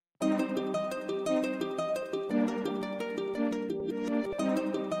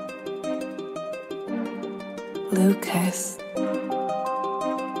Lucas.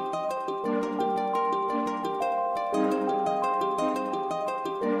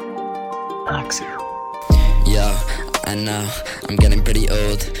 Yo, I know, I'm getting pretty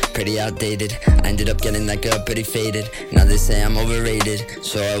old, pretty outdated. I ended up getting that girl pretty faded. Now they say I'm overrated,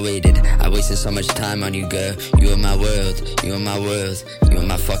 so I waited. I wasted so much time on you, girl. You were my world, you were my world, you were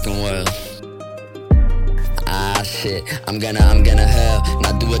my fucking world. Ah shit, I'm gonna hurl,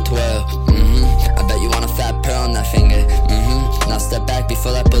 not do a twirl. I bet you want a fat pearl on that finger. Now step back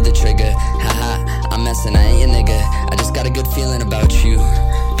before I pull the trigger. Haha, I'm messing, I ain't a nigga. I just got a good feeling about you.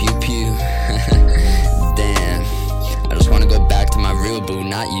 Pew pew. Damn, I just wanna go back to my real boo,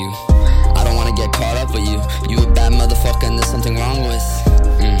 not you. I don't wanna get caught up with you. You a bad motherfucker and there's something wrong with.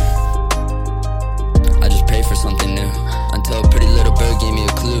 I just pray for something new, until a pretty little bird gave me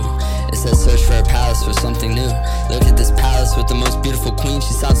a clue. It says search for a palace for something new. Look at this palace with the most beautiful queen.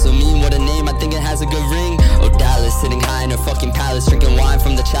 She sounds so mean, what a name, I think it has a good ring. Oh Dallas, sitting high in her fucking palace, drinking wine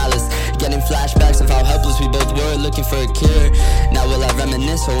from the chalice, getting flashbacks of how helpless we both were, looking for a cure. Now will I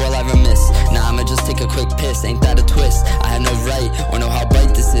reminisce or will I remiss? Nah, I'ma just take a quick piss, ain't that a twist? I had no right or know how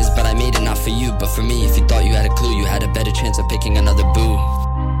bright this is, but I made it not for you, but for me. If you thought you had a clue, you had a better chance of picking another boo.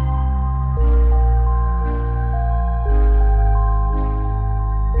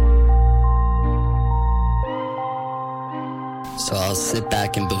 So I'll sit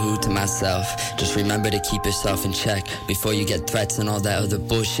back and boo-hoo to myself. Just remember to keep yourself in check before you get threats and all that other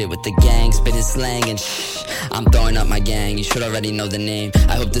bullshit with the gang spitting slang and shh. I'm throwing up my gang, you should already know the name.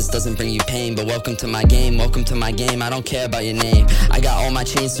 I hope this doesn't bring you pain, but welcome to my game, welcome to my game. I don't care about your name, I got all my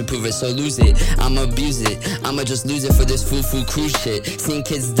chains to prove it, so lose it. I'ma abuse it, I'ma just lose it for this foo-foo cruise shit. Seeing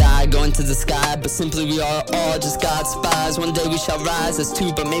kids die, going to the sky, but simply we are all just God's spies. One day we shall rise as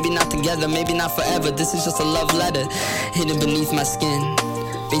two, but maybe not together, maybe not forever. This is just a love letter, hidden beneath my skin.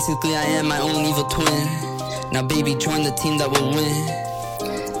 Basically I am my own evil twin. Now baby, join the team that will win.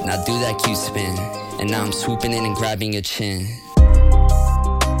 Now do that cute spin, and now I'm swooping in and grabbing your chin.